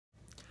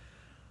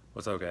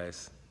What's up,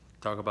 guys?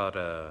 Talk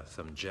about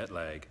some jet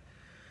lag.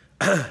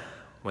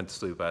 Went to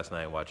sleep last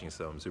night watching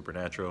some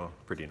Supernatural,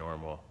 pretty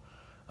normal.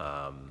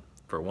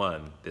 For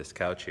one, this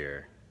couch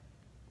here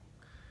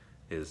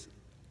is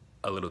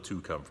a little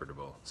too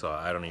comfortable, so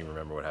I don't even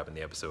remember what happened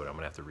in the episode. I'm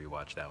gonna have to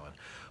rewatch that one.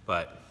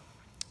 But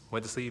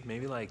went to sleep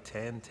maybe like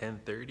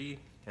 10:30,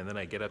 and then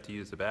I get up to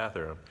use the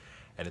bathroom,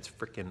 and it's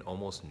freaking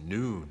almost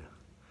noon.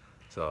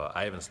 So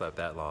I haven't slept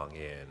that long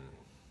in,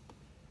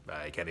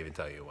 I can't even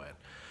tell you when.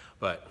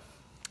 But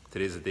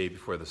today's the day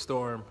before the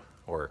storm,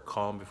 or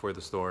calm before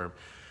the storm.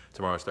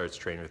 Tomorrow starts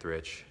Train with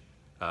Rich.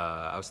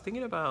 I was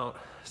thinking about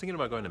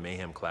going to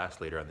Mayhem class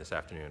later on this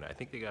afternoon. I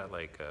think they got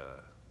like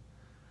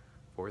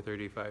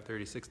 4:30,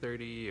 5:30,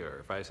 6:30,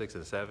 or 5, 6,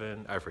 and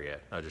 7. I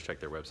forget. I'll just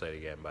check their website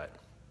again. But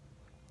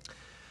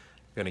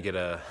gonna get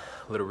a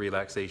little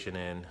relaxation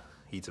in,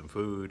 eat some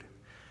food,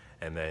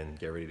 and then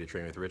get ready to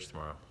train with Rich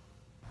tomorrow.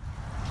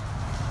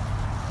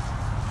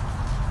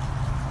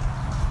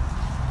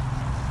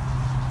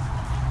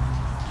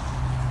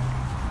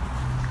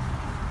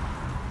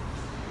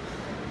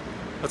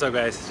 What's up,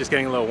 guys? Just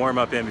getting a little warm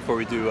up in before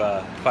we do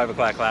 5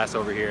 o'clock class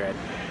over here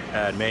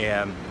at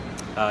Mayhem.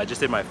 Just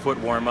did my foot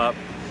warm up.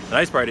 The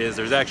nice part is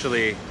there's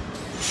actually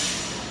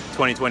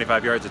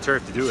 20-25 yards of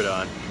turf to do it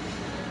on.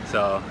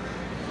 So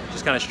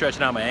just kind of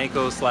stretching out my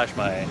ankles /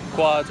 my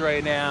quads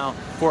right now.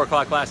 4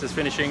 o'clock class is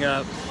finishing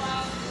up.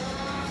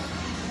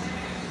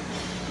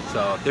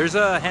 So there's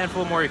a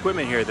handful more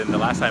equipment here than the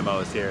last time I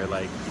was here.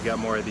 Like, you got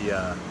more of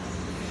the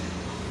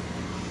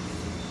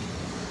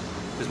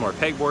there's more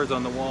pegboards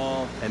on the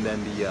wall, and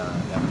then the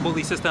that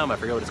pulley system, I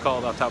forget what it's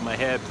called off the top of my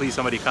head. Please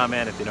somebody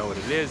comment if they know what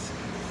it is.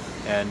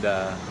 And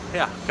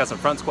yeah, got some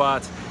front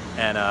squats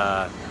and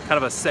kind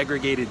of a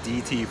segregated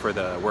DT for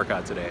the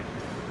workout today.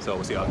 So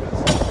we'll see how it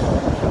goes.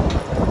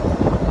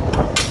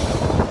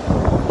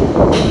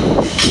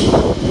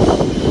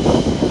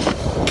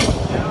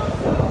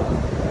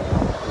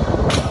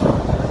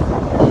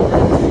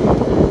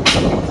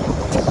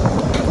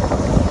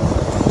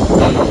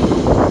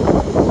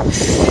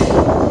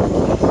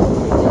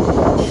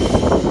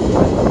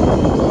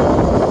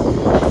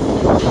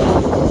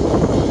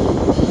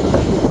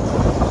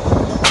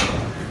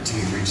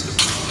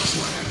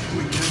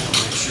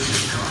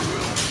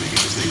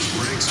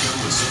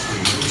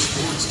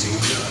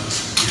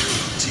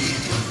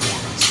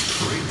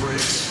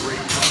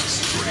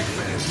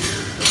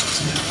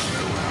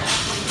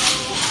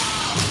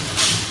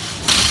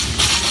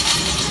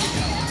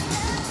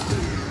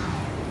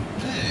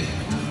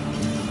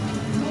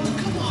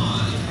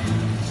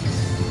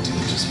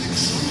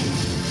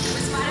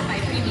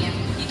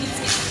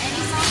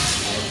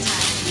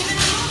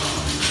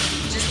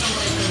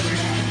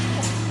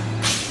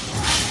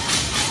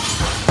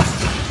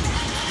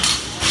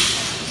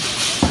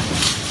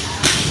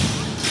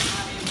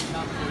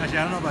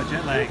 I don't know about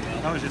jet lag.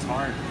 That was just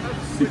hard.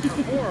 That's 6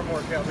 or 4 or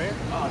more count, man.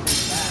 Oh, this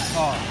is bad.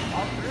 Oh.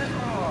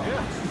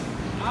 Yeah.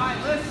 Alright,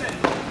 listen.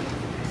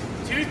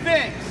 Two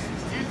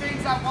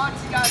things I want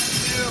you guys to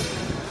do.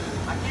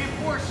 I can't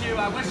force you.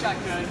 I wish I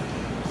could.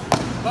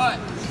 But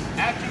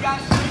after you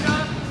guys clean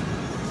up,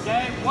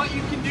 okay, what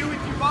you can do with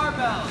your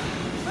barbell.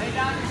 Lay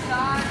down your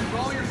side,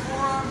 roll your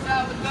forearms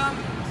out with them.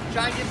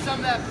 Try and get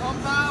some of that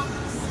pump out.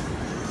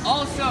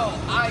 Also,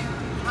 I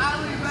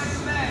highly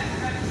recommend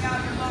stretching out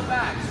your low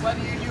backs.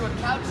 Whether you do a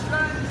couch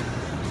stretch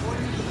or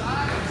you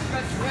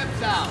stretch your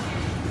hips out.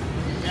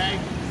 Okay?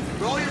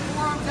 Roll your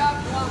forearms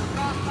out below the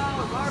crossbar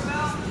or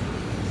barbell,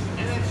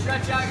 and then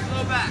stretch out your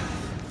low back.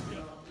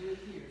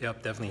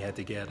 Yep, definitely had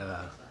to get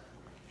a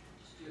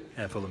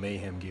handful of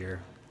Mayhem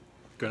gear.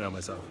 Good on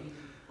myself.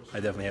 I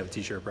definitely have a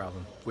t-shirt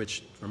problem,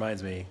 which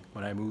reminds me,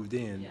 when I moved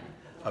in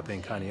up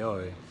in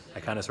Kaneohe, I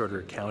kind of sort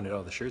of counted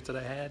all the shirts that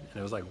I had, and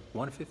it was like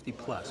 150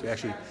 plus. We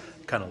actually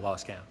kind of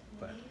lost count,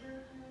 but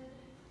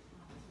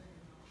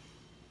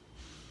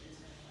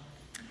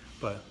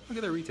look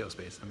at the retail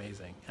space,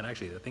 amazing. And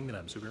actually, the thing that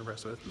I'm super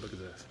impressed with, look at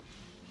this.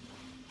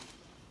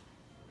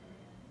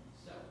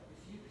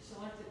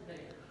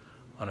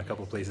 On a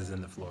couple places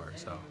in the floor,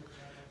 so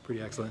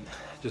pretty excellent.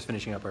 Just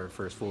finishing up our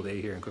first full day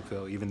here in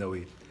Cookeville, even though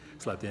we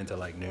slept into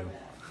like noon.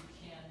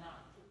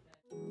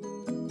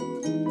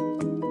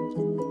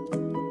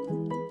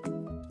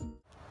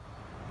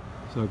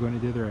 So going to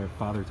dinner at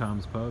Father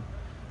Tom's Pub,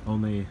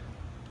 only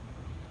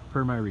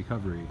per my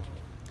recovery.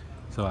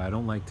 So I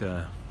don't like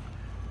to,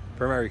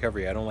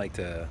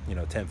 you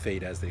know, tempt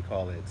fate as they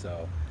call it.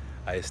 So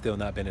I have still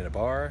not been in a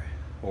bar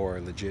or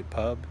a legit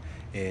pub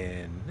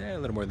in a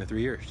little more than 3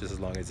 years, just as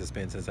long as it's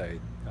been since I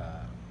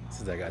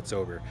got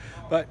sober.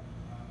 But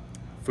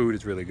food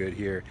is really good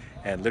here,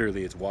 and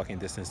literally it's walking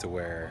distance to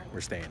where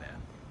we're staying at.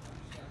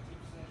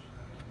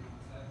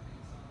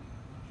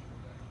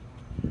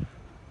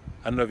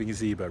 I don't know if you can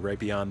see, but right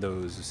beyond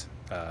those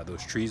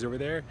trees over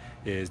there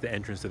is the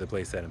entrance to the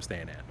place that I'm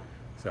staying at.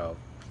 So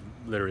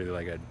literally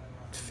like a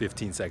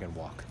 15-second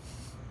walk.